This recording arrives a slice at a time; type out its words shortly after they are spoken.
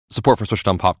Support for Switched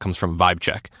on Pop comes from Vibe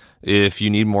Check. If you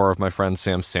need more of my friend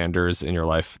Sam Sanders in your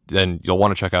life, then you'll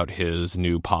want to check out his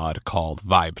new pod called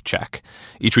Vibe Check.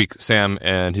 Each week, Sam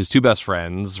and his two best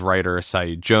friends, writer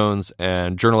Saeed Jones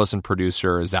and journalist and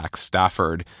producer Zach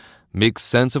Stafford, make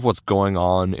sense of what's going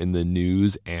on in the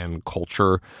news and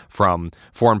culture, from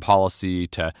foreign policy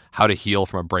to how to heal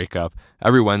from a breakup.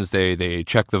 Every Wednesday, they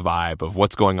check the vibe of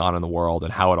what's going on in the world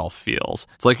and how it all feels.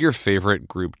 It's like your favorite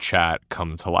group chat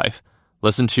come to life.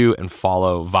 Listen to and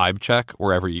follow Vibe Check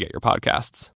wherever you get your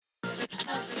podcasts.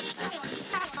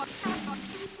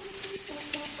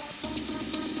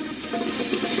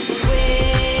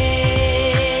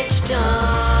 Switched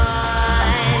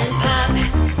on Pop.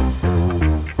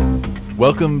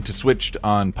 Welcome to Switched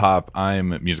on Pop.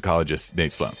 I'm musicologist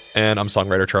Nate Sloan. And I'm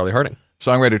songwriter Charlie Harding.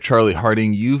 Songwriter Charlie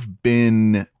Harding, you've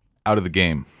been out of the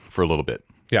game for a little bit.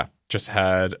 Yeah, just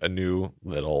had a new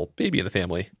little baby in the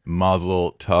family.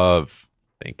 Mazel tov.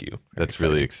 Thank you. That's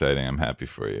really exciting. I'm happy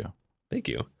for you. Thank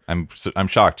you. I'm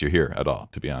shocked you're here at all,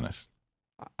 to be honest.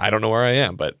 I don't know where I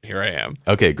am, but here I am.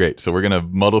 Okay, great. So we're going to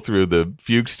muddle through the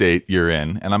fugue state you're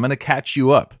in, and I'm going to catch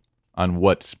you up on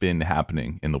what's been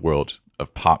happening in the world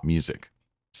of pop music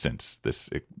since this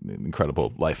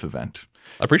incredible life event.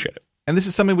 I appreciate it. And this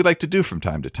is something we like to do from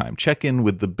time to time. Check in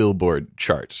with the Billboard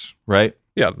charts, right?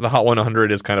 Yeah, the Hot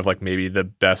 100 is kind of like maybe the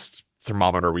best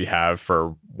thermometer we have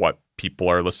for what people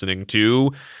are listening to,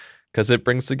 because it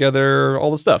brings together all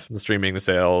the stuff, the streaming, the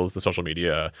sales, the social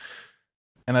media.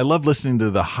 And I love listening to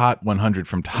the Hot 100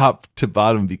 from top to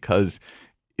bottom because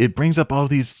it brings up all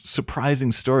these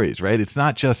surprising stories, right? It's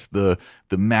not just the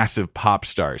massive pop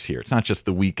stars here. It's not just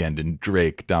The Weeknd and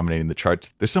Drake dominating the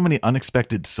charts. There's so many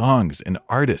unexpected songs and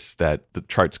artists that the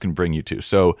charts can bring you to.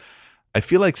 So I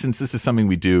feel like since this is something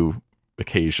we do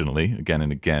occasionally, again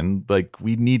and again, like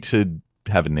we need to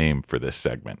have a name for this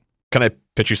segment. Can I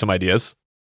pitch you some ideas?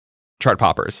 Chart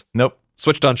poppers. Nope.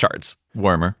 Switched on charts.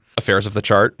 Warmer. Affairs of the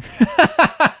chart.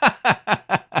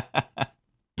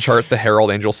 Chart the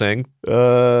Herald Angels Sing.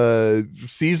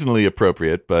 Seasonally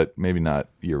appropriate, but maybe not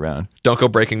year round. Don't go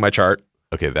breaking my chart.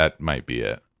 Okay, that might be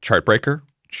it. Chart breaker.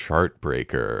 Chart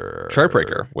breaker. Chart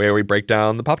breaker, where we break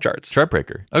down the pop charts. Chart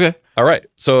breaker. Okay. All right.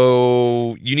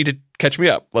 So you need to catch me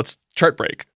up. Let's chart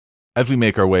break. As we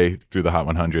make our way through the Hot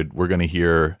 100, we're going to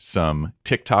hear some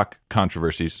TikTok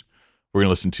controversies. We're going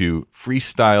to listen to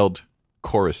freestyled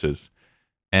choruses.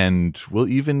 And we'll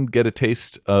even get a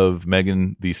taste of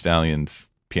Megan Thee Stallion's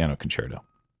piano concerto.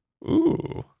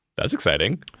 Ooh, that's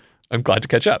exciting. I'm glad to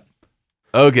catch up.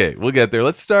 Okay, we'll get there.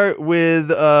 Let's start with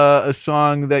a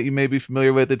song that you may be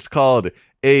familiar with. It's called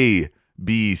A,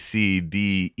 B, C,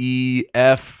 D, E,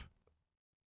 F,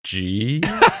 G.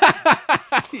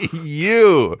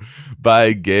 U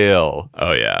by Gayle.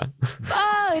 Oh, yeah.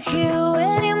 Fuck you,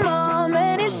 any mom,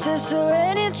 any sister,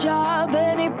 any job,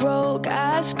 any broke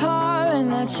ass car, and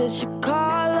that's shit you call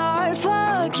art.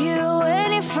 Fuck you,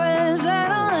 any friends that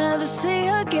I'll never see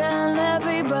again.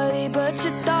 Everybody but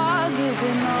your dog, you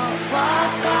can all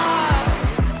fuck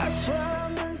off. I swear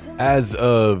I'm into As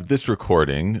of this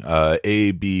recording,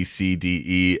 A, B, C, D,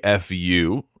 E, F,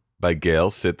 U by Gayle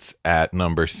sits at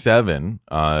number 7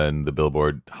 on the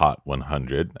Billboard Hot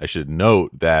 100. I should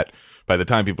note that by the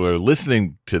time people are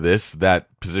listening to this, that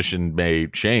position may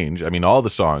change. I mean, all the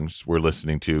songs we're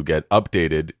listening to get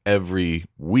updated every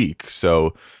week.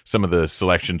 So some of the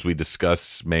selections we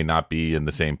discuss may not be in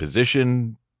the same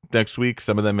position next week.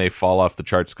 Some of them may fall off the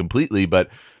charts completely. But,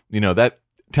 you know, that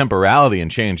temporality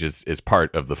and change is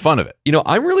part of the fun of it. You know,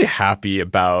 I'm really happy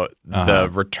about the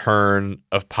return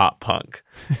of pop punk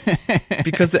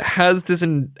because it has this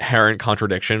inherent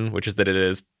contradiction, which is that it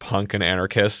is punk and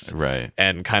anarchist, Right.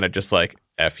 and kind of just like,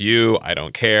 F you, I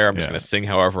don't care, I'm just going to sing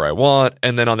however I want.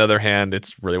 And then on the other hand,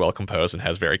 it's really well composed and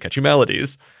has very catchy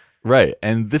melodies. Right.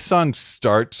 And this song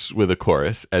starts with a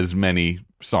chorus, as many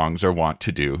songs are wont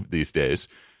to do these days.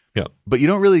 Yeah. But you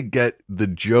don't really get the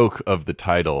joke of the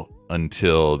title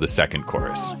until the second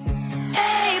chorus. A,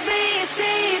 B, C,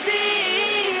 D,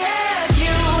 E, F, you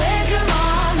and your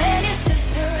mom and your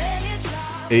sister and your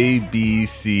job. A, B,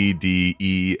 C, D,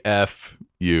 E, F,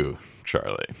 U,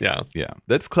 Charlie. Yeah. Yeah.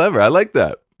 That's clever. I like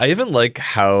that. I even like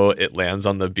how it lands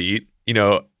on the beat. You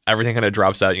know, everything kind of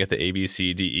drops out. You get the A, B,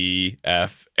 C, D, E,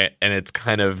 F, and it's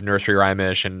kind of nursery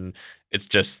rhyme-ish, and it's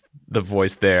just the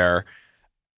voice there.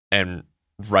 And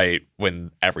right when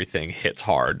everything hits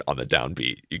hard on the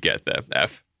downbeat, you get the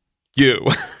F, U.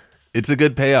 It's a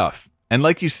good payoff. And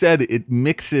like you said, it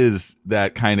mixes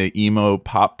that kind of emo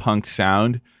pop punk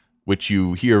sound, which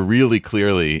you hear really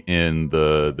clearly in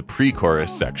the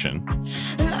pre-chorus section.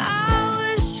 And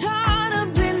I was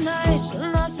trying to be nice,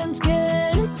 but nothing's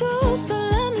getting through, so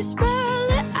let me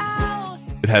spell it out.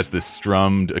 It has this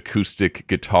strummed acoustic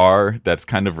guitar that's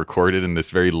kind of recorded in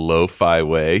this very lo-fi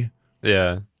way.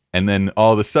 Yeah. And then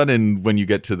all of a sudden, when you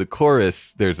get to the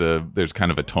chorus, there's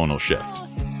kind of a tonal shift.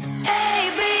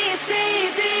 A, B, C,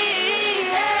 D, E,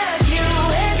 F, you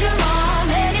and your mom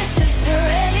and your sister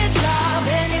and your job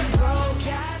and your broke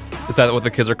ass. Is that what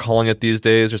the kids are calling it these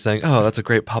days? They're saying, "Oh, that's a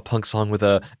great pop punk song with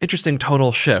a interesting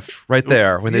tonal shift right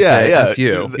there." When they say "F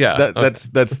you,"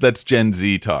 That's Gen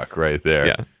Z talk right there.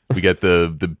 Yeah. We get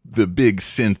the big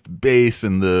synth bass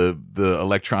and the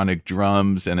electronic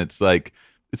drums, and it's like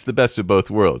it's the best of both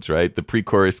worlds, right? The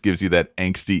pre-chorus gives you that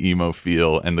angsty emo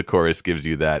feel, and the chorus gives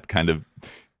you that kind of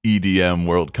EDM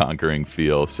world-conquering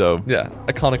feel. So yeah,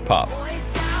 iconic pop. Voice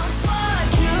sounds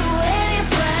fuck you and your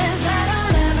friends that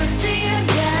I'll never see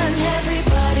again.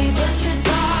 Everybody but your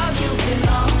dog, you can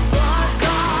all fuck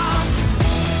off.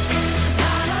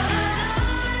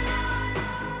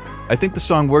 I think the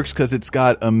song works because it's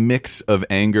got a mix of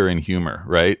anger and humor,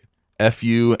 right? F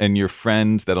you and your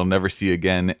friends that I'll never see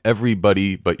again.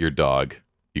 Everybody but your dog,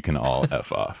 you can all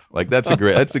F off. Like that's a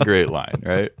great line,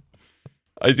 right?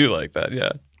 I do like that.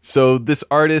 Yeah. So this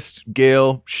artist,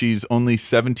 Gail, she's only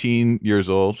 17 years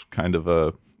old, kind of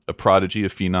a prodigy, a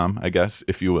phenom, I guess,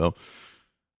 if you will.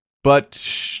 But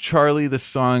Charlie, the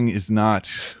song is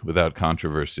not without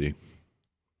controversy.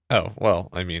 Oh, well,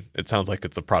 I mean, it sounds like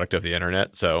it's a product of the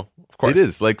internet, so of course. It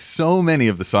is. Like so many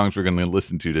of the songs we're going to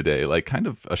listen to today, like kind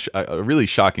of a really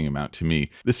shocking amount to me.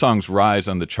 This song's rise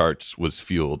on the charts was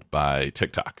fueled by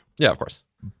TikTok. Yeah, of course.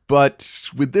 But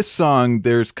with this song,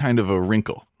 there's kind of a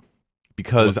wrinkle.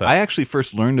 Because I actually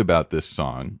first learned about this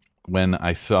song when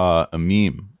I saw a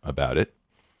meme about it.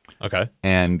 Okay.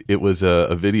 And it was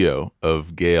a video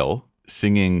of Gail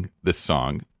singing this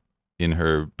song in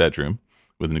her bedroom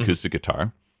with an acoustic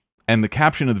guitar. And the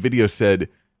caption of the video said,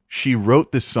 she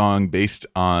wrote this song based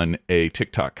on a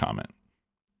TikTok comment.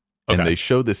 Okay. And they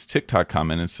show this TikTok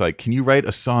comment. And it's like, can you write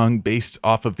a song based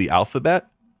off of the alphabet?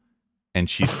 And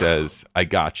she says, I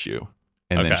got you.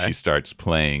 And then she starts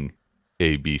playing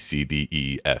A, B, C, D,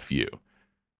 E, F, U.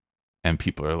 And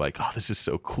people are like, oh, this is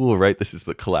so cool, right? This is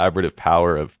the collaborative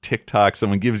power of TikTok.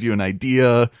 Someone gives you an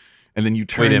idea, and then you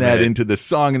turn that into the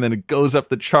song, and then it goes up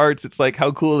the charts. It's like,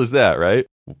 how cool is that, right?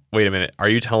 Wait a minute. Are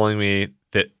you telling me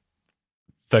that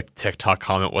the TikTok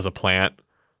comment was a plant?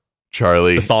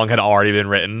 Charlie. The song had already been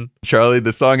written? Charlie,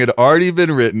 the song had already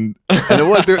been written. And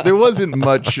there wasn't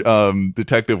much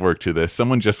detective work to this.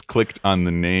 Someone just clicked on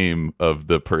the name of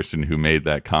the person who made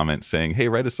that comment saying, hey,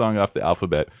 write a song off the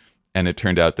alphabet. And it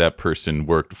turned out that person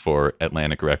worked for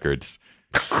Atlantic Records,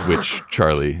 which,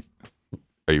 Charlie,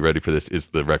 are you ready for this? Is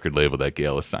the record label that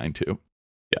Gail is signed to.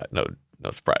 Yeah, no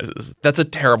surprises. That's a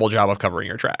terrible job of covering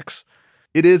your tracks.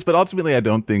 It is, but ultimately I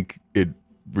don't think it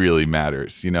really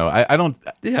matters. You know, I don't.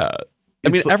 Yeah. I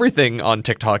mean, everything on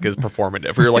TikTok is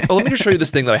performative. Where you're like, oh, let me just show you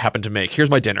this thing that I happened to make. Here's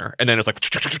my dinner. And then it's like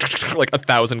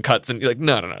 1,000 cuts. And you're like,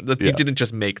 no. You didn't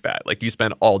just make that. Like, you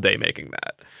spent all day making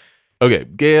that. Okay.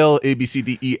 Gail, A, B, C,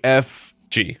 D, E, F,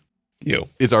 G, U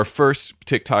is our first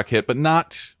TikTok hit, but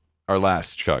not our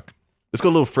last, Chuck. Let's go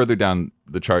a little further down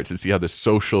the charts and see how the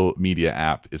social media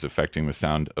app is affecting the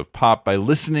sound of pop by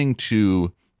listening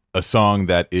to a song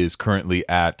that is currently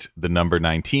at the number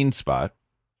 19 spot,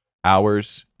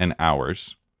 Hours and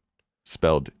Hours,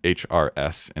 spelled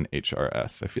HRS and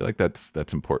HRS. I feel like that's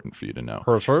important for you to know.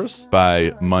 Hers?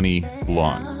 By Money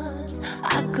Long.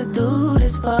 I could do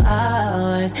this for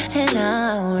hours and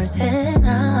hours and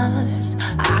hours.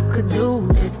 I could do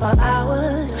this for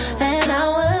hours and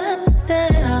hours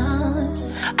and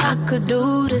hours. I could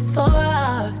do this for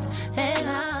hours and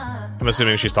hours. I'm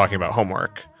assuming she's talking about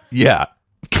homework. Yeah.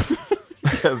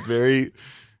 Very,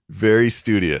 very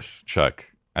studious, Chuck.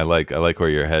 I like where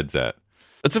your head's at.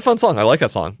 It's a fun song. I like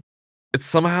that song. It's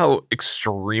somehow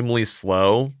extremely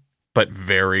slow, but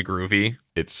very groovy.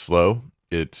 It's slow.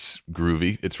 It's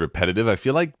groovy. It's repetitive. I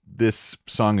feel like this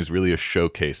song is really a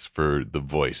showcase for the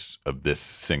voice of this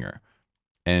singer.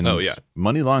 And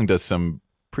Money Long does some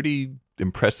pretty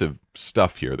impressive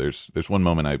stuff here. There's one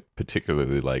moment I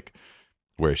particularly like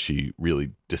where she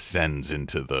really descends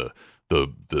into the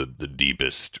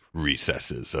deepest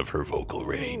recesses of her vocal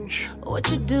range. What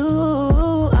you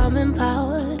do, I'm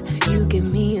empowered. You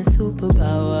give me a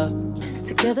superpower.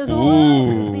 Together the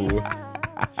Ooh.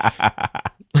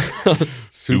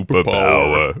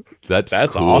 Superpower.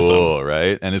 That's cool, awesome,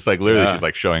 right? And it's like literally she's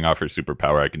like showing off her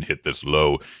superpower. I can hit this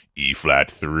low E flat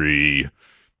 3.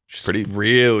 Pretty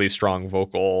really strong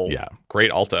vocal. Yeah.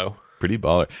 Great alto. Pretty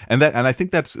baller. And I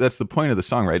think that's the point of the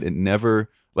song, right? It never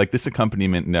Like this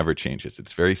accompaniment never changes.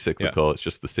 It's very cyclical. Yeah. It's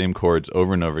just the same chords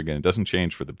over and over again. It doesn't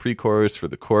change for the pre-chorus, for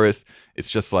the chorus. It's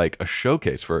just like a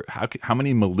showcase for how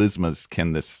many melismas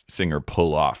can this singer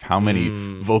pull off? How many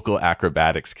vocal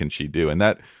acrobatics can she do? And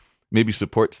that maybe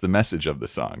supports the message of the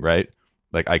song, right?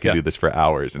 Like, I could do this for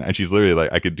hours. And she's literally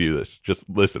like, I could do this. Just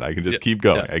listen. I can just keep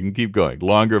going. I can keep going.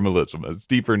 Longer melismas,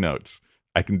 deeper notes.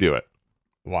 I can do it.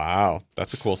 Wow.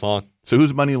 That's a cool song. So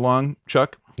who's Money Long,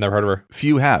 Chuck? Never heard of her.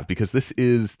 Few have, because this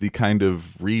is the kind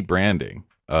of rebranding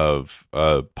of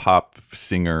a pop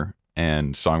singer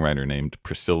and songwriter named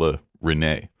Priscilla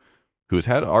Renee, who has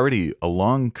had already a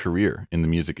long career in the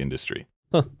music industry.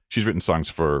 Huh. She's written songs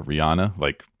for Rihanna,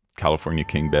 like California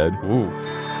King Bed. Ooh.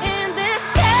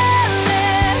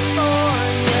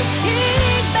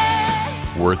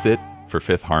 Worth It for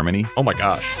Fifth Harmony. Oh my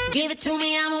gosh. Give it to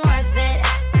me, I'm worth it.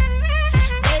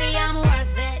 Baby, I'm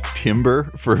worth it. Timber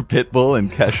for Pitbull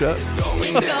and Kesha. It's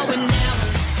going down.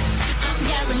 I'm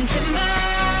yelling timber.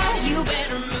 You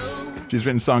better move. She's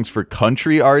written songs for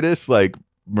country artists like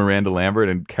Miranda Lambert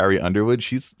and Carrie Underwood.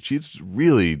 She's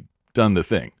really done the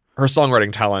thing. Her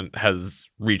songwriting talent has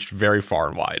reached very far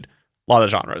and wide. A lot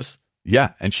of genres.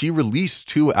 Yeah, and she released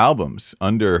 2 albums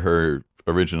under her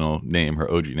original name, her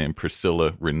OG name,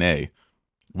 Priscilla Renee,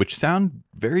 which sound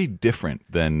very different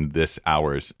than this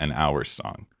Hours and Hours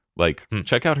song. Like,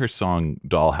 check out her song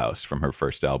Dollhouse from her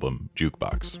first album,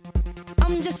 Jukebox.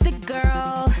 I'm just a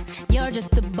girl, you're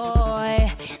just a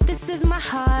boy. This is my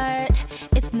heart,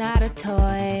 it's not a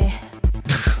toy.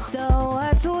 So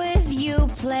what's with you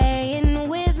playing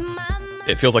with my mind?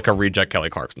 It feels like a reject Kelly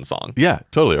Clarkson song. Yeah,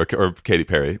 totally. Or Katy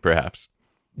Perry, perhaps.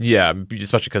 Yeah,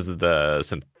 especially because of the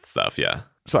synth stuff, yeah.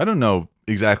 So I don't know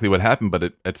exactly what happened,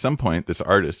 but at some point, this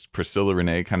artist, Priscilla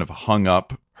Renee, kind of hung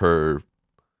up her,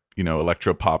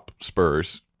 electropop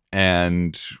spurs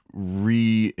and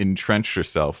re-entrenched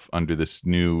herself under this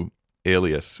new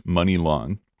alias, Money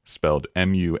Long, spelled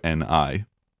M-U-N-I,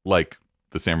 like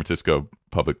the San Francisco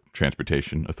Public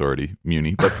Transportation Authority,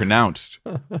 MUNI, but pronounced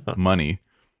money.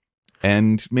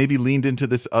 And maybe leaned into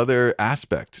this other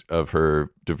aspect of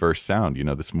her diverse sound,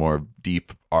 this more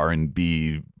deep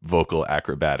R&B vocal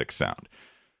acrobatic sound.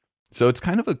 So it's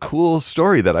kind of a cool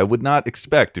story that I would not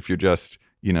expect if you're just,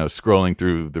 scrolling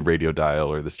through the radio dial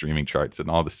or the streaming charts, and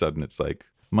all of a sudden it's like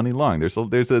Money Long. There's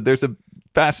a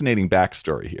fascinating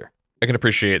backstory here. I can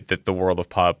appreciate that the world of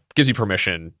pop gives you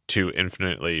permission to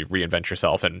infinitely reinvent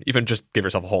yourself and even just give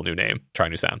yourself a whole new name, try a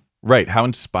new sound. Right. How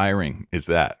inspiring is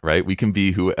that, right? We can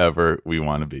be whoever we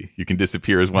want to be. You can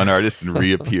disappear as one artist and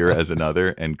reappear as another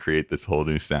and create this whole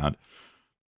new sound.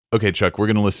 Okay, Chuck, we're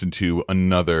going to listen to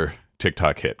another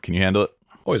TikTok hit. Can you handle it?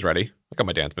 Always ready. I got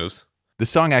my dance moves. This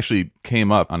song actually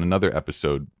came up on another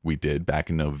episode we did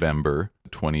back in November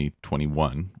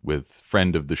 2021 with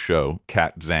friend of the show,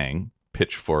 Kat Zhang,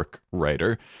 Pitchfork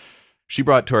writer. She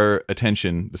brought to our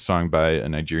attention the song by a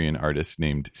Nigerian artist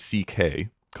named CK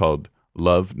called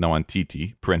Love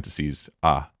Nawantiti, parentheses,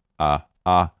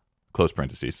 close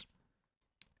parentheses.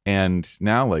 And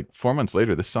now, like 4 months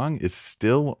later, the song is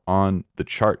still on the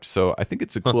chart. So I think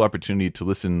it's a cool opportunity to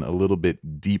listen a little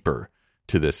bit deeper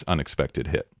to this unexpected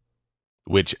hit,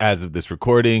 which, as of this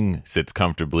recording, sits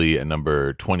comfortably at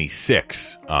number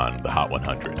 26 on the Hot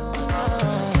 100.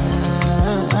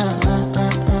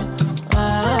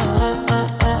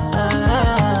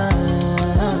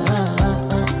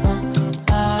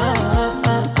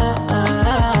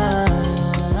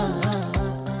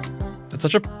 It's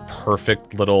such a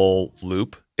perfect little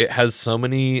loop. It has so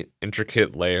many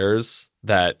intricate layers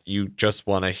that you just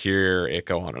want to hear it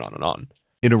go on and on and on.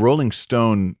 In a Rolling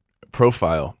Stone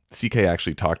profile, CK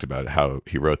actually talked about how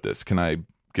he wrote this. Can I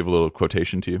give a little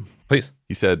quotation to you? Please.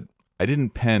 He said, "I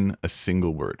didn't pen a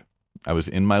single word. I was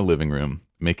in my living room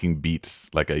making beats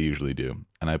like I usually do,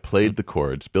 and I played the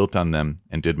chords, built on them,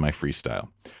 and did my freestyle.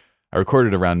 I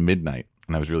recorded around midnight,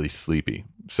 and I was really sleepy.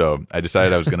 So I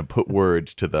decided I was going to put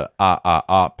words to the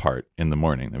part in the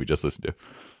morning that we just listened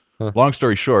to. Long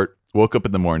story short, woke up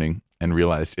in the morning and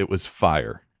realized it was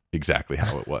fire, exactly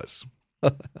how it was."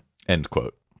 End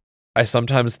quote. I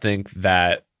sometimes think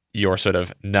that your sort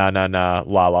of na na na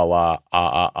la la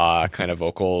la kind of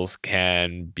vocals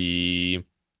can be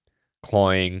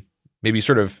cloying, maybe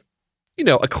sort of,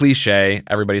 a cliche.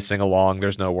 Everybody sing along.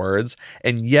 There's no words.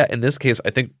 And yet in this case, I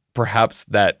think perhaps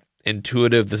that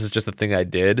intuitive, this is just the thing I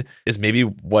did, is maybe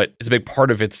what is a big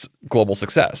part of its global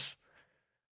success.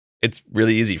 It's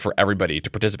really easy for everybody to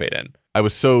participate in. I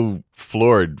was so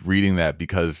floored reading that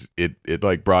because it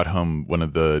like brought home one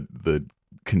of the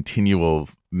continual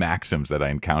maxims that I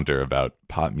encounter about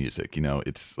pop music.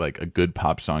 It's like a good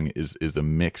pop song is a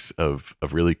mix of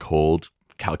really cold,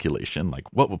 calculation,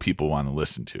 like what will people want to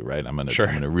listen to, right? I'm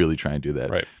gonna really try and do that.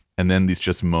 Right. And then these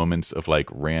just moments of like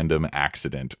random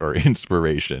accident or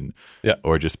inspiration,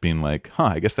 or just being like,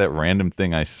 I guess that random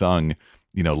thing I sung,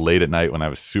 late at night when I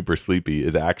was super sleepy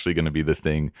is actually going to be the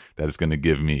thing that is going to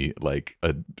give me like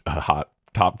a hot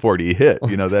top 40 hit.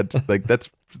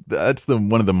 That's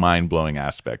one of the mind-blowing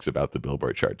aspects about the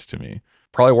Billboard charts to me.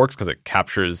 Probably works because it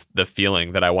captures the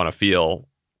feeling that I want to feel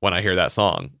when I hear that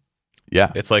song.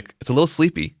 Yeah. It's like, it's a little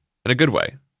sleepy in a good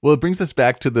way. Well, it brings us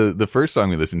back to the first song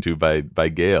we listened to by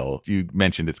Gail. You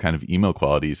mentioned it's kind of emo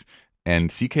qualities, and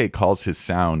CK calls his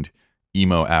sound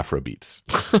emo Afrobeats.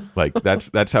 Like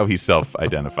that's how he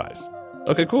self-identifies.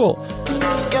 Okay, cool.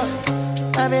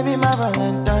 My baby, my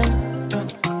Valentine.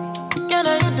 Can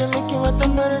I hit the Mickey with the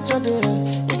temperature?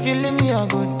 If you leave me a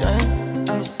good time,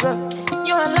 I swear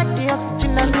you are like the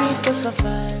oxygen I need to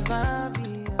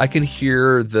survive. I can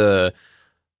hear the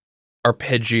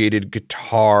arpeggiated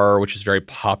guitar, which is very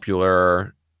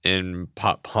popular in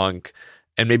pop punk,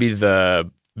 and maybe the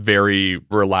very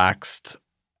relaxed,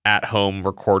 at-home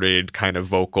recorded kind of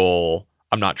vocal,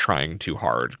 I'm not trying too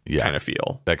hard kind of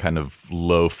feel. That kind of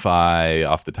lo-fi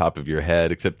off the top of your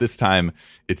head, except this time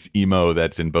it's emo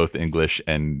that's in both English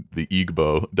and the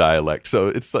Igbo dialect. So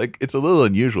it's like, it's a little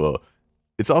unusual.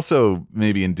 It's also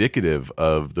maybe indicative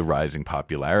of the rising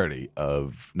popularity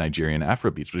of Nigerian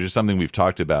Afrobeats, which is something we've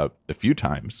talked about a few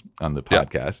times on the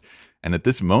podcast. And at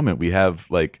this moment, we have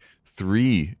like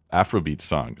 3 Afrobeat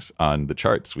songs on the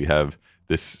charts. We have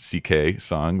this CK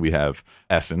song, we have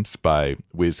Essence by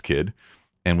Wizkid,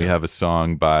 and we have a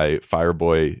song by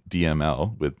Fireboy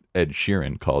DML with Ed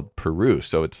Sheeran called Peru.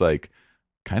 So it's like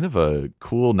kind of a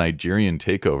cool Nigerian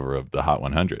takeover of the Hot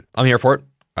 100. I'm here for it.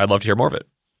 I'd love to hear more of it.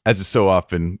 As is so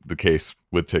often the case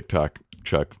with TikTok,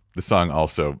 Chuck, the song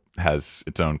also has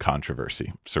its own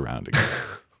controversy surrounding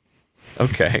it.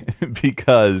 Okay.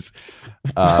 Because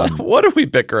what are we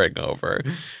bickering over?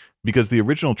 Because the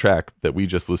original track that we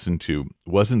just listened to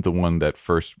wasn't the one that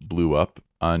first blew up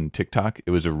on TikTok.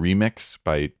 It was a remix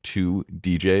by 2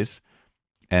 DJs,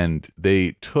 and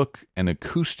they took an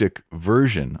acoustic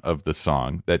version of the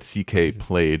song that CK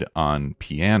played on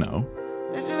piano.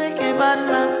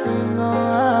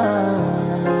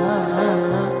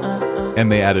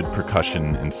 And they added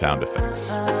percussion and sound effects.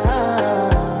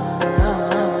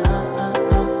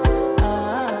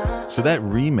 So that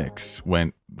remix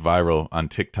went viral on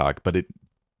TikTok, but it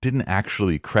didn't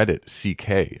actually credit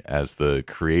CK as the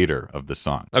creator of the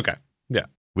song. Okay. Yeah.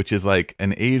 Which is like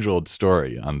an age-old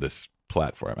story on this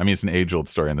platform. I mean, it's an age-old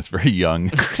story on this very young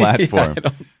platform.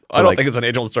 I don't think it's an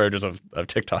age-old story just of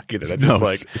TikTok either. That's just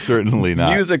like certainly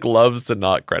not. Music loves to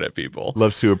not credit people.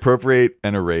 Loves to appropriate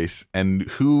and erase. And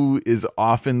who is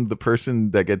often the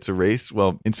person that gets erased?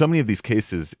 Well, in so many of these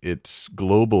cases, it's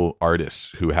global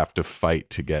artists who have to fight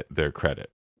to get their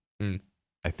credit.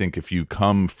 I think if you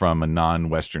come from a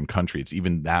non-Western country, it's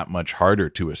even that much harder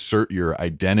to assert your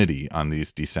identity on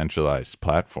these decentralized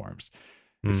platforms.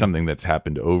 It's something that's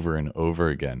happened over and over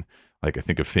again. Like, I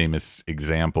think a famous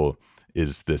example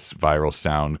is this viral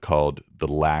sound called the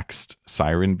Laxed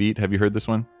Siren Beat. Have you heard this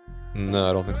one? No,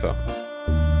 I don't think so.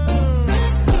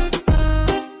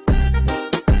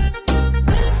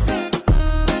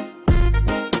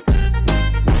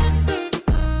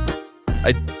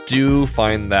 I do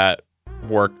find that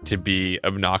work to be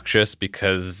obnoxious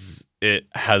because it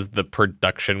has the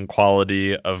production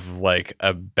quality of like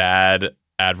a bad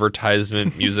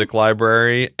advertisement music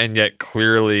library, and yet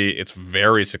clearly it's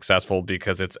very successful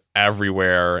because it's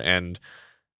everywhere. And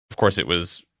of course it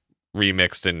was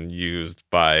remixed and used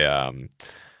by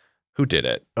who did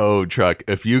it? Oh, Truck,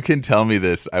 if you can tell me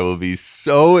this, I will be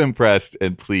so impressed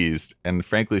and pleased and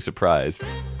frankly surprised.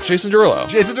 Jason Derulo.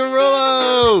 Jason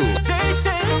Derulo!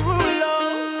 Jason Derulo.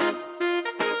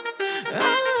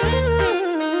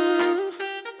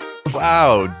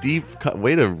 Wow, deep cut.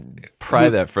 Way to pry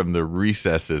that from the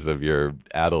recesses of your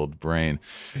addled brain.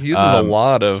 He uses a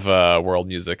lot of world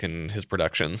music in his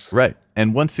productions. Right.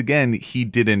 And once again, he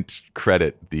didn't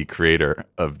credit the creator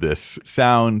of this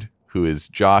sound, who is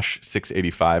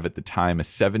Josh685 at the time, a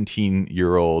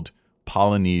 17-year-old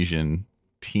Polynesian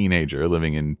teenager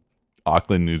living in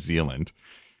Auckland, New Zealand.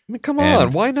 I mean, come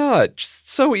on, why not? Just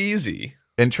so easy.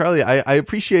 And Charlie, I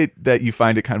appreciate that you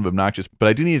find it kind of obnoxious, but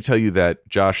I do need to tell you that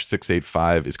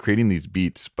Josh685 is creating these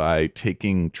beats by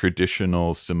taking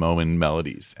traditional Samoan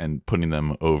melodies and putting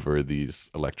them over these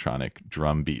electronic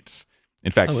drum beats.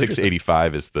 In fact,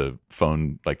 685 is the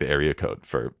phone, like the area code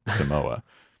for Samoa.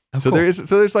 So cool.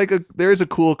 there is a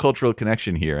cool cultural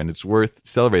connection here, and it's worth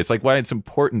celebrating. It's like why it's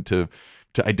important to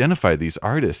identify these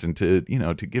artists and to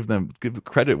give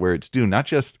credit where it's due, not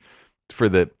just for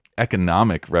the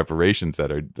economic reparations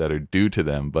that are due to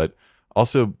them, but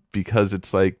also because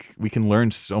it's like we can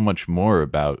learn so much more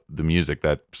about the music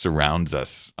that surrounds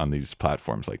us on these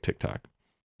platforms like TikTok.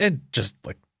 And just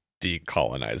like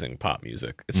decolonizing pop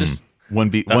music. It's just one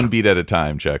beat at a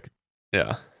time, Chuck.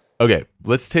 Yeah. Okay,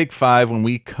 let's take 5. When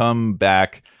we come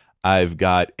back, I've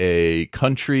got a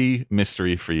country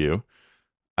mystery for you.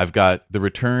 I've got the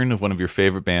return of one of your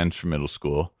favorite bands from middle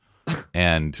school,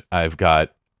 and I've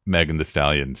got Megan Thee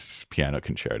Stallion's Piano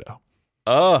Concerto.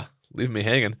 Oh, leave me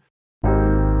hanging.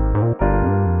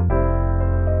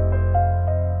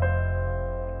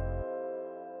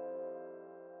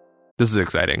 This is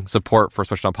exciting. Support for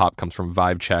Switched on Pop comes from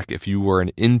Vibe Check. If you were an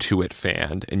Intuit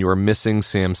fan and you are missing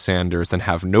Sam Sanders, then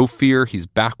have no fear. He's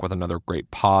back with another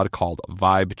great pod called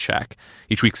Vibe Check.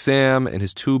 Each week, Sam and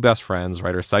his 2 best friends,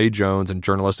 writer Saeed Jones and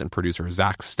journalist and producer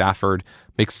Zach Stafford,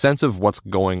 make sense of what's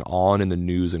going on in the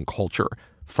news and culture.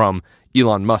 From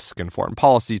Elon Musk and foreign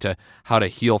policy to how to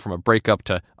heal from a breakup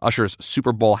to Usher's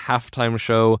Super Bowl halftime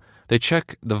show, they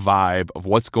check the vibe of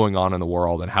what's going on in the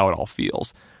world and how it all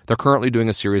feels. They're currently doing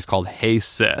a series called Hey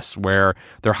Sis, where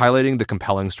they're highlighting the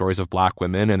compelling stories of Black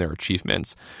women and their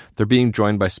achievements. They're being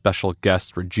joined by special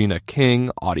guests Regina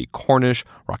King, Audie Cornish,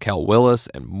 Raquel Willis,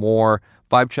 and more.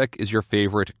 Vibe Check is your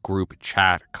favorite group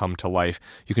chat come to life.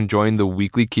 You can join the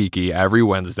weekly Kiki every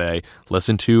Wednesday.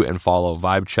 Listen to and follow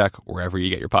Vibe Check wherever you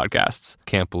get your podcasts.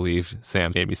 Can't believe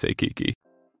Sam made me say Kiki.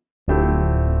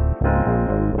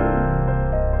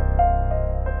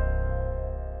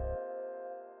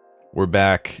 We're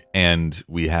back, and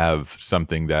we have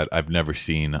something that I've never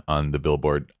seen on the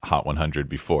Billboard Hot 100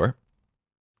 before.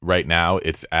 Right now,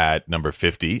 it's at number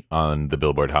 50 on the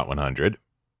Billboard Hot 100.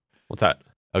 What's that?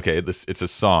 Okay, it's a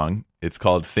song. It's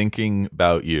called Thinking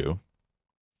About You.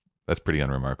 That's pretty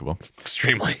unremarkable.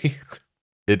 Extremely.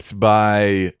 It's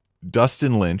by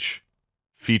Dustin Lynch,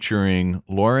 featuring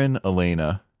Lauren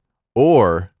Elena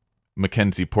or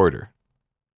Mackenzie Porter.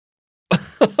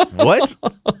 What?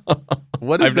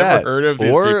 What is I've that? never heard of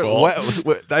these or, people.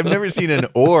 What? I've never seen an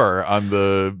or on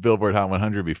the Billboard Hot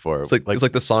 100 before. It's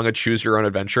like the song of Choose Your Own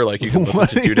Adventure. Like you can listen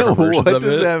to 2 different versions what of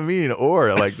does it. that mean?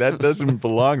 Or like that doesn't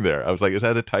belong there. I was like, is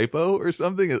that a typo or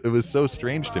something? It was so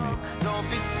strange to me. Don't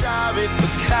be sorry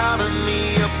for counting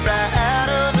me up right out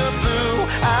of the blue.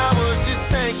 I was just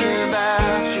thinking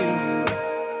about you.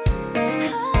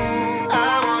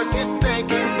 I was just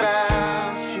thinking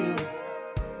about you.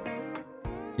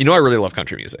 You know, I really love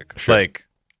country music. Sure. Like,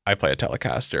 I play a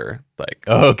Telecaster. Like,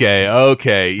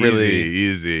 Okay. Really?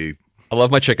 Easy. I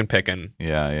love my chicken picking.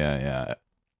 Yeah.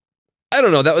 I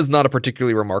don't know. That was not a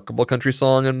particularly remarkable country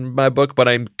song in my book, but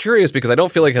I'm curious because I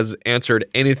don't feel like it has answered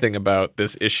anything about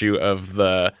this issue of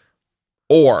the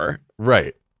or.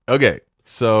 Right. Okay.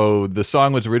 So the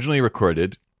song was originally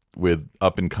recorded with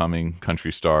up-and-coming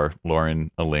country star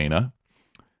Lauren Elena.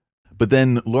 But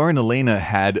then Lauren Elena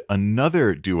had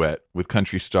another duet with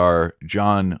country star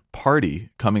John Party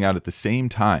coming out at the same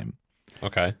time.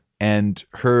 Okay. And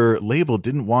her label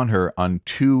didn't want her on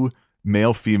 2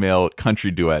 male-female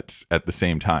country duets at the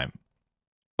same time.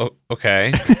 Oh,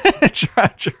 okay.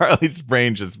 Charlie's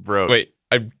brain just broke. Wait,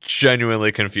 I'm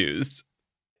genuinely confused.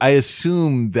 I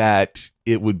assume that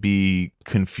it would be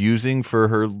confusing for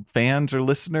her fans or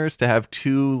listeners to have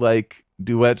 2 like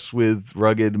duets with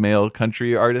rugged male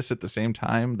country artists at the same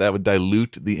time. That would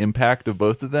dilute the impact of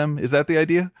both of them. Is that the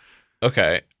idea?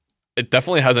 Okay. It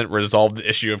definitely hasn't resolved the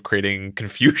issue of creating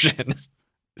confusion.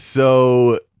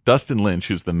 So Dustin Lynch,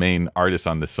 who's the main artist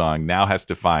on the song, now has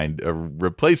to find a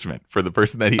replacement for the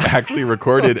person that he actually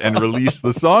recorded and released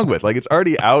the song with. Like, it's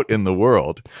already out in the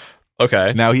world.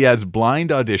 Okay. Now he has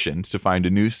blind auditions to find a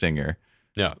new singer.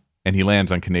 Yeah. And he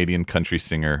lands on Canadian country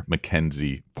singer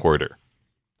Mackenzie Porter.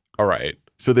 All right.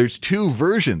 So there's 2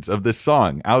 versions of this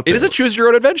song out there. It is a Choose Your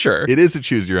Own Adventure. It is a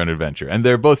Choose Your Own Adventure. And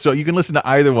they're both, so you can listen to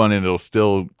either one and it'll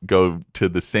still go to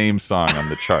the same song on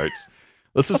the charts.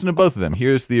 Let's listen to both of them.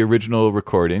 Here's the original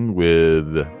recording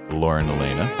with Lauren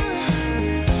Elena.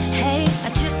 Hey,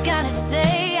 I just gotta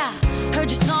say, I heard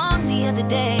your song the other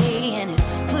day, and it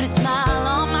put a smile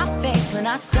on my face when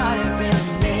I started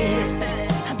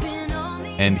reminiscing. I've been on the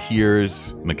And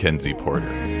here's Mackenzie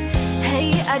Porter.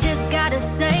 Hey, I just gotta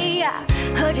say, I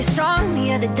heard your song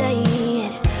the other day,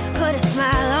 and it put a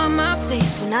smile on my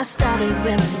face when I started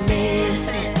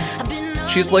reminiscing. I've been on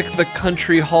She's like the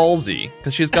country Halsey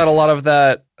because she's got a lot of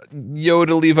that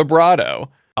yodely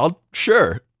vibrato.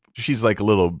 Sure. She's like a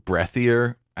little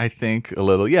breathier, I think. A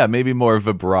little, yeah, maybe more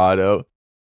vibrato.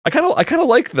 I kind of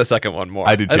like the second one more.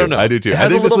 I do too. I don't know. I do too. It I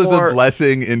has think a this little was more, a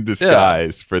blessing in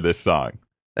disguise for this song.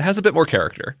 It has a bit more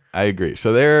character. I agree.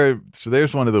 So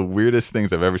there's one of the weirdest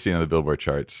things I've ever seen on the Billboard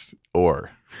charts. The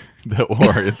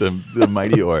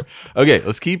mighty or. Okay,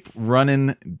 let's keep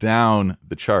running down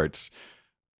the charts.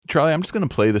 Charlie, I'm just going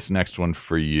to play this next one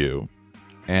for you,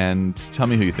 and tell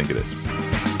me who you think it is.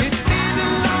 It's been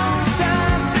a long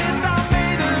time since I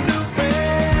made a new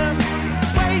friend,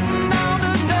 waiting on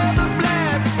another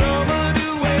black summer to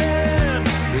end.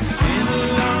 It's been a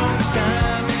long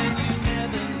time and you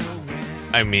never know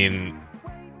when. I mean,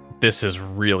 this is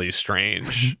really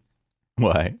strange.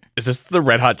 Why? Is this the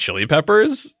Red Hot Chili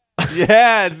Peppers?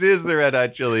 Yes, it is the Red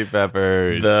Hot Chili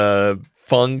Peppers. The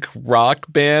funk rock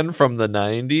band from the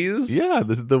 90s? Yeah,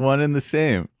 this is the one and the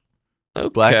same. Okay.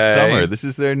 Black Summer. This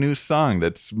is their new song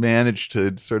that's managed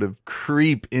to sort of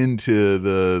creep into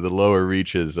the lower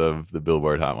reaches of the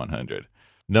Billboard Hot 100.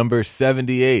 Number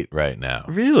 78 right now.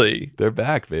 Really? They're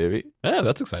back, baby. Yeah,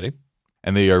 that's exciting.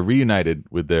 And they are reunited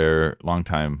with their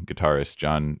longtime guitarist,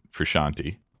 John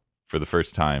Frusciante, for the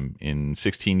first time in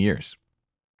 16 years.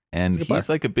 And he's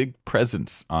like a big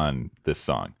presence on this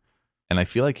song. And I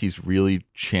feel like he's really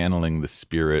channeling the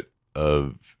spirit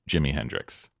of Jimi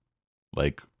Hendrix.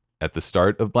 Like at the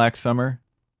start of Black Summer,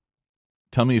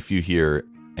 tell me if you hear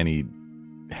any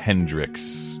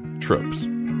Hendrix tropes.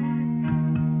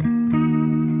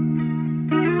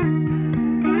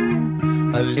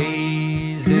 A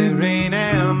lazy rain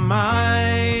am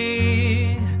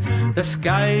I, the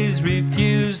skies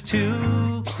refuse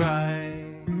to cry.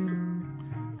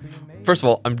 First of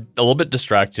all, I'm a little bit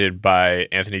distracted by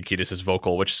Anthony Kiedis'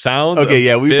 vocal, which sounds Okay,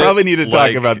 yeah, we bit probably need to talk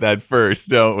like- about that first,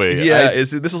 don't we? Yeah,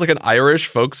 this is like an Irish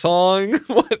folk song?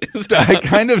 What is that? I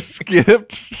kind of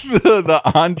skipped the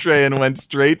entree and went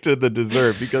straight to the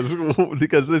dessert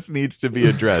because this needs to be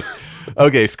addressed.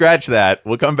 Okay, scratch that.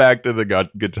 We'll come back to the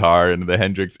guitar and the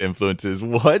Hendrix influences.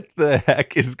 What the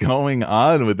heck is going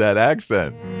on with that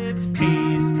accent? It's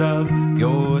piece of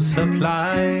your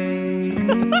supply.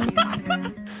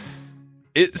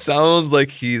 It sounds like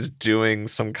he's doing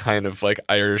some kind of like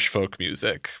Irish folk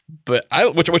music, but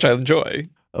which I enjoy.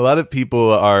 A lot of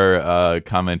people are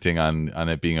commenting on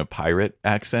it being a pirate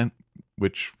accent,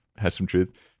 which has some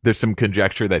truth. There's some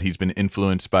conjecture that he's been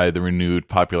influenced by the renewed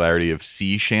popularity of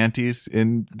sea shanties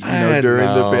during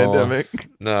the pandemic.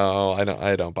 No,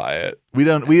 I don't buy it.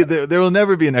 There will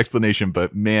never be an explanation,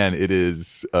 but man, it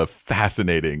is a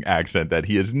fascinating accent that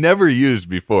he has never used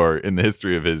before in the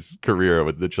history of his career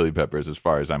with the Chili Peppers, as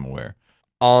far as I'm aware.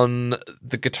 On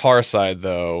the guitar side,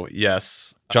 though,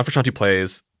 yes, John Frusciante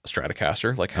plays a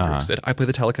Stratocaster, like Hendrix did. I play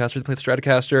the Telecaster, they play the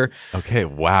Stratocaster. Okay,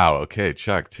 wow. Okay,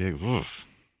 Chuck, too. Oof.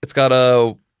 It's got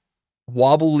a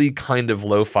wobbly kind of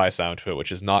lo-fi sound to it,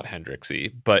 which is not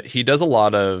Hendrixy, but he does a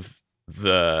lot of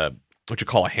the what you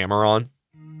call a hammer-on.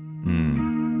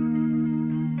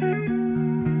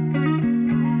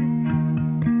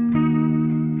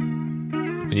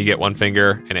 And you get one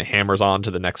finger and it hammers on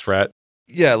to the next fret.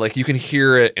 Yeah, like you can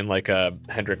hear it in like a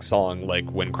Hendrix song like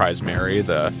Wind Cries Mary,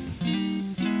 the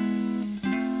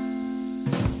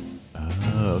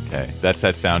Oh, okay. That's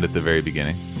that sound at the very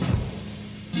beginning.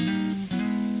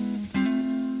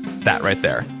 that right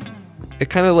there. It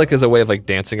kind of like is a way of like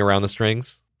dancing around the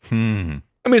strings. I mean,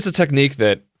 it's a technique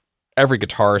that every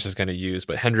guitarist is going to use,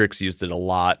 but Hendrix used it a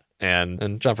lot,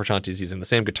 and John Frusciante is using the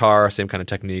same guitar, same kind of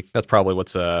technique. That's probably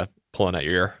what's pulling at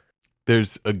your ear.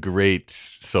 There's a great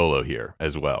solo here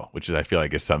as well, which is I feel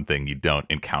like is something you don't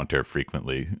encounter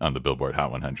frequently on the Billboard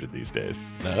Hot 100 these days.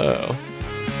 Oh.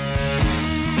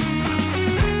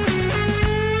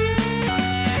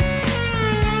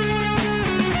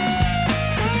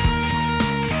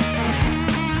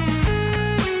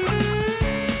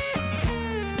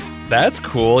 That's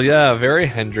cool. Yeah, very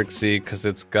Hendrixy because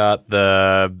it's got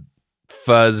the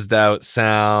fuzzed out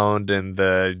sound and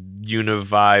the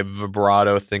univibe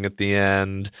vibrato thing at the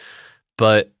end.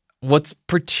 But what's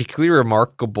particularly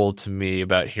remarkable to me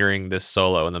about hearing this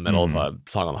solo in the middle of a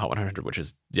song on the Hot 100, which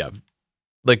is,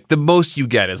 like the most you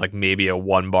get is like maybe a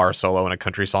 1-bar solo in a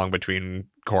country song between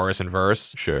chorus and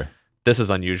verse. Sure. This is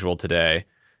unusual today.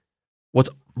 What's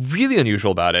really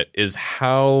unusual about it is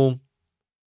how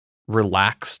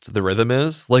relaxed the rhythm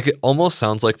is. Like it almost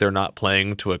sounds like they're not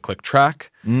playing to a click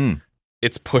track.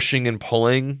 It's pushing and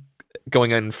pulling,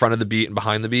 going in front of the beat and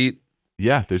behind the beat.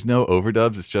 Yeah, there's no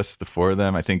overdubs. It's just the four of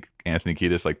them. I think Anthony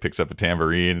Kiedis like picks up a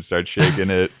tambourine and starts shaking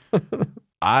it.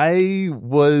 I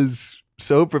was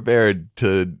so prepared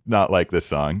to not like this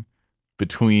song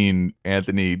between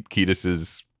Anthony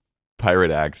Kiedis's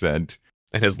pirate accent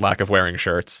and his lack of wearing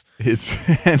shirts,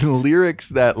 and lyrics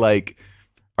that like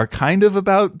are kind of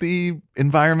about the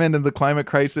environment and the climate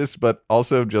crisis, but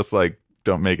also just like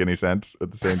don't make any sense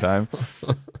at the same time.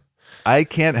 I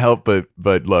can't help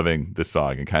but loving the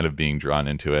song and kind of being drawn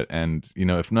into it. And, you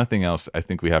know, if nothing else, I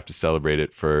think we have to celebrate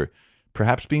it for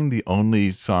perhaps being the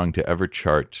only song to ever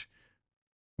chart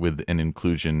with an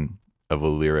inclusion of a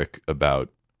lyric about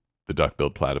the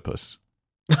duck-billed platypus.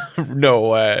 No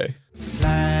way.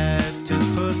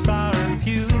 Platypus are a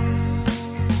few.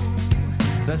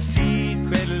 The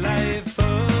secret life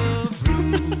of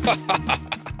Rue.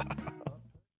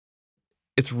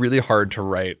 It's really hard to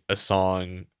write a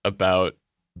song about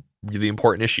really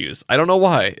important issues. I don't know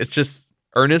why. It's just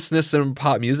earnestness in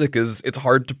pop music it's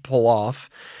hard to pull off.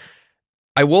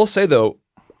 I will say though,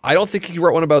 I don't think he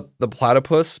wrote one about the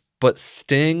platypus, but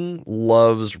Sting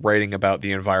loves writing about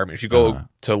the environment. If you go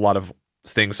to a lot of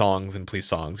Sting songs and Police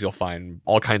songs, you'll find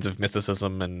all kinds of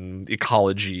mysticism and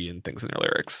ecology and things in their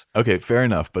lyrics. Okay, fair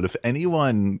enough. But if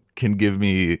anyone can give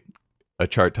me a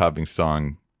chart-topping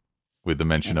song with the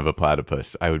mention of a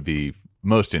platypus, I would be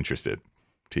most interested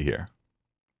to hear.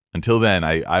 Until then,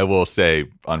 I will say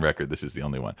on record, this is the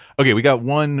only one. Okay, we got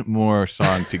one more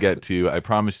song to get to. I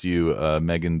promised you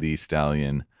Megan Thee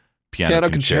Stallion Piano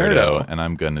Concerto, and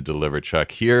I'm going to deliver,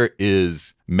 Chuck. Here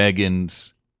is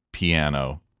Megan's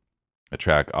Piano, a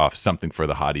track off Something for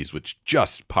the Hotties, which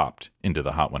just popped into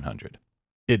the Hot 100.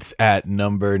 It's at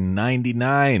number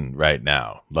 99 right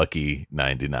now. Lucky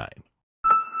 99.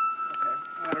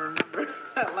 I don't remember.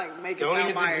 Like, make it Don't sound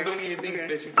even fire. think, don't even think Okay.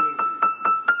 that you're doing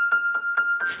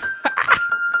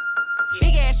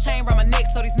Big ass chain around my neck,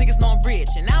 so these niggas know I'm rich.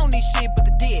 And I don't need shit but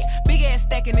the dead. Big ass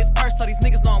stack in this purse, so these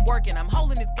niggas know I'm working. I'm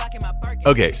holding this Glock in my Birkin.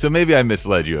 Okay, so maybe I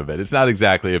misled you a bit. It's not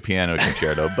exactly a piano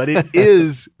concerto, but it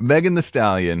is Megan Thee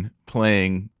Stallion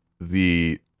playing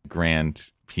the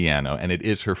grand piano, and it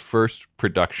is her first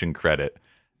production credit.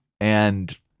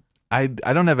 And I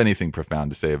don't have anything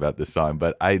profound to say about this song,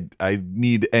 but I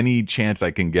need any chance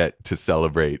I can get to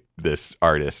celebrate this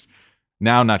artist.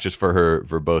 Now, not just for her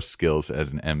verbose skills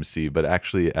as an MC, but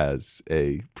actually as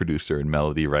a producer and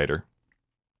melody writer.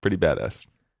 Pretty badass.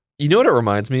 You know what it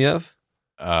reminds me of?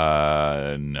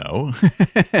 No.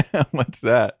 What's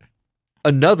that?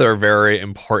 Another very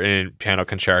important piano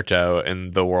concerto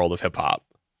in the world of hip hop.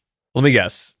 Let me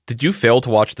guess. Did you fail to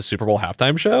watch the Super Bowl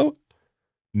halftime show?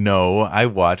 No, I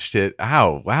watched it.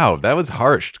 Ow, wow, that was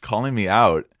harsh, calling me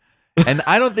out. And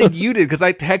I don't think you did, because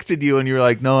I texted you and you were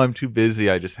like, no, I'm too busy.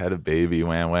 I just had a baby.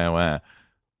 Wah, wah, wah.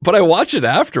 But I watched it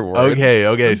afterwards. Okay.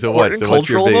 So what? Important So what's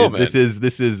your cultural video? moment.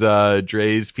 This is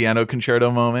Dre's piano concerto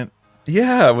moment.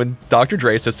 Yeah, when Dr.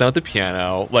 Dre sits down at the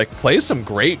piano, like plays some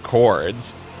great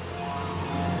chords.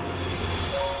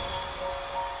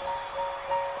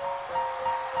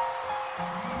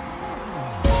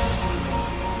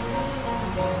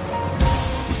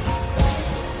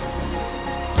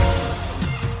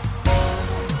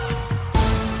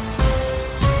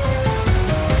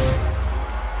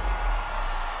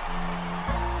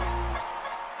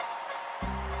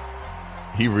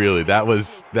 He really, that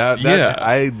Yeah.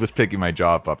 I was picking my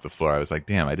jaw up off the floor. I was like,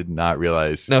 damn, I did not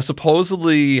realize. Now,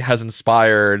 supposedly has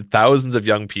inspired thousands of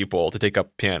young people to take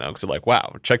up piano because they're like,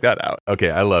 wow, check that out. Okay,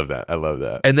 I love that.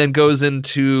 And then goes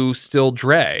into Still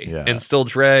Dre. Yeah. And Still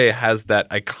Dre has that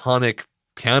iconic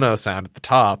piano sound at the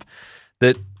top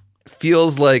that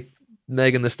feels like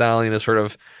Megan Thee Stallion is sort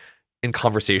of in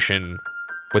conversation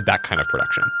with that kind of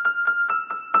production.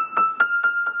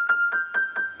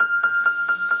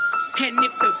 And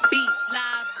if the beat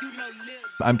live, you know, Lil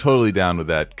I'm totally down with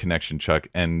that connection, Chuck.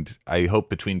 And I hope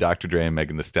between Dr. Dre and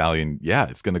Megan Thee Stallion, yeah,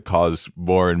 it's going to cause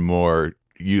more and more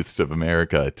youths of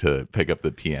America to pick up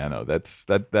the piano.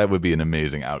 That would be an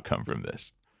amazing outcome from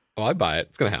this. Oh, I buy it.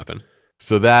 It's going to happen.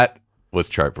 So that was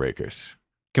Chart Breakers.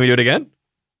 Can we do it again?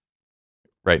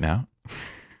 Right now?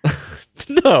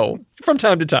 No, from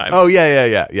time to time. Oh,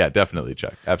 yeah, definitely,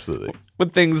 Chuck. Absolutely. When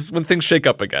things shake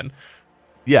up again.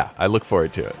 Yeah, I look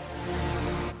forward to it.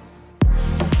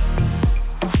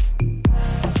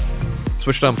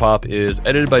 Switched on Pop is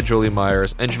edited by Jolie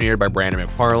Myers, engineered by Brandon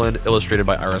McFarland, illustrated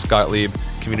by Iris Gottlieb,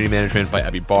 community management by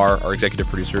Abby Barr. Our executive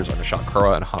producers are Nishat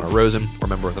Kura and Hannah Rosen. We're a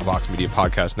member of the Vox Media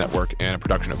Podcast Network and a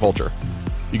production at Vulture.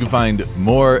 You can find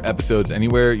more episodes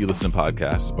anywhere you listen to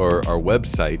podcasts or our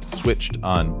website,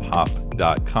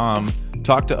 switchedonpop.com.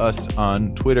 Talk to us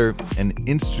on Twitter and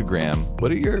Instagram.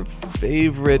 What are your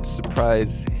favorite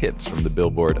surprise hits from the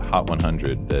Billboard Hot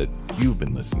 100 that you've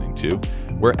been listening to?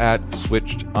 We're at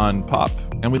Switched on Pop,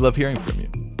 and we love hearing from you.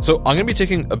 So I'm going to be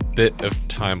taking a bit of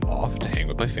time off to hang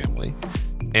with my family.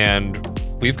 And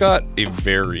we've got a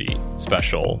very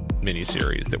special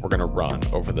mini-series that we're going to run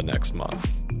over the next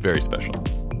month. Very special.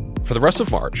 For the rest of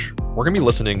March, we're going to be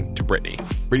listening to Britney.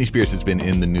 Britney Spears has been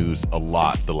in the news a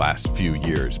lot the last few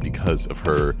years because of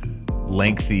her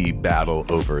lengthy battle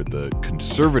over the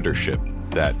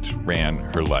conservatorship that ran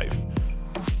her life.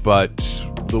 But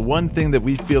the one thing that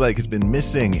we feel like has been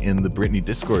missing in the Britney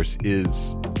discourse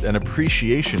is an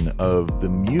appreciation of the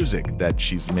music that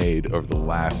she's made over the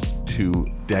last 2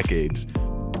 decades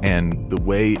and the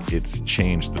way it's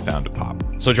changed the sound of pop.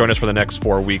 So join us for the next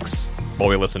 4 weeks while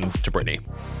we listen to Britney.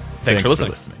 Thanks for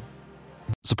listening.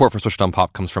 Support for Switched on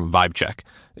Pop comes from Vibe Check.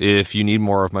 If you need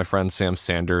more of my friend Sam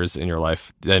Sanders in your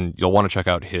life, then you'll want to check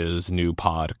out his new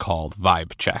pod called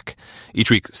Vibe Check. Each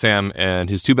week, Sam and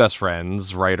his 2 best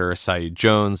friends, writer Saeed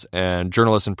Jones and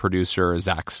journalist and producer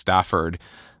Zach Stafford,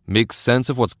 make sense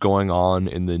of what's going on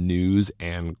in the news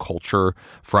and culture,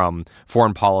 from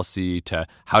foreign policy to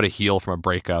how to heal from a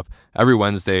breakup. Every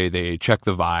Wednesday, they check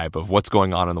the vibe of what's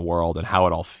going on in the world and how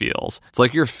it all feels. It's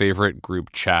like your favorite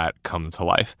group chat come to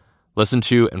life. Listen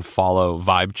to and follow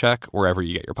Vibe Check wherever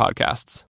you get your podcasts.